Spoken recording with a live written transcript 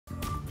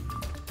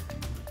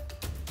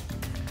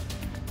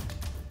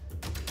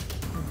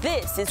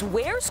This is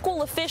where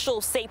school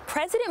officials say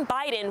President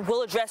Biden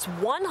will address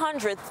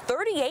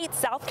 138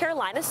 South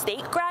Carolina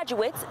State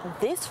graduates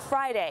this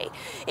Friday.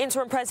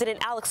 Interim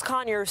President Alex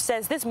Conyers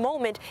says this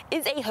moment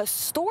is a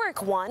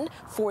historic one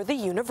for the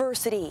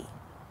university.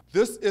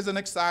 This is an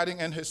exciting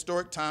and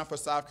historic time for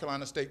South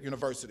Carolina State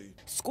University.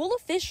 School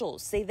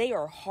officials say they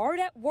are hard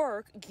at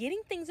work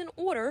getting things in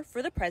order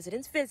for the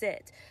president's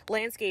visit.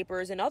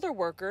 Landscapers and other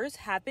workers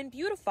have been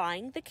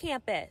beautifying the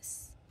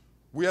campus.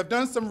 We have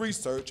done some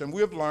research and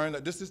we have learned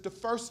that this is the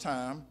first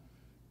time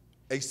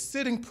a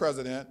sitting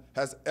president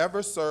has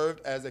ever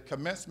served as a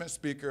commencement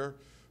speaker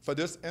for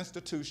this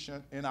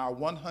institution in our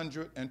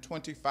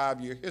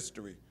 125-year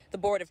history. The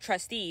Board of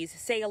Trustees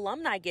say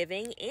alumni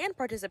giving and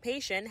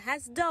participation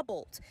has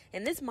doubled,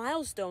 and this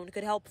milestone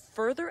could help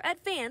further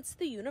advance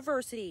the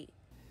university.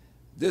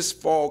 This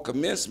fall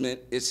commencement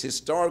is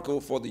historical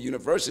for the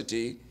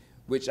university,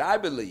 which I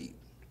believe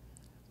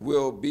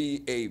will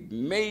be a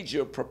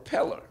major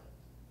propeller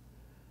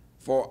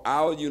for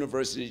our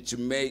university to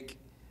make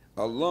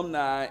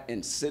alumni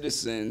and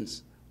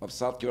citizens of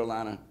South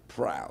Carolina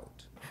proud.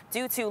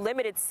 Due to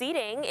limited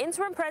seating,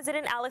 Interim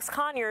President Alex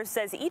Conyers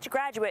says each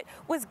graduate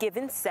was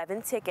given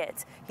 7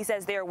 tickets. He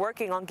says they are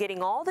working on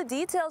getting all the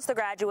details to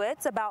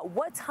graduates about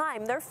what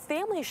time their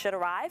families should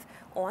arrive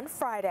on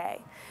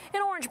Friday.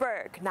 In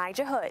Orangeburg,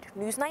 Nija Hood,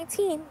 News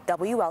 19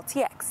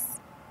 WLTX.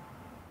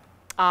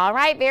 All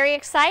right, very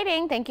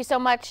exciting. Thank you so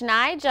much,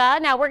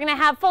 Nija. Now we're going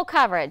to have full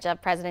coverage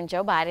of President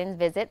Joe Biden's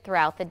visit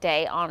throughout the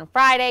day on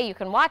Friday. You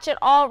can watch it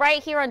all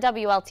right here on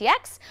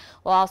WLTX.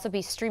 We'll also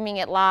be streaming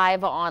it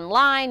live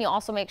online. You'll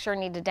also make sure you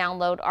need to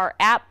download our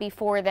app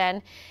before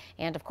then.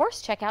 And of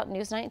course, check out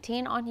News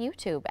 19 on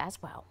YouTube as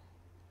well.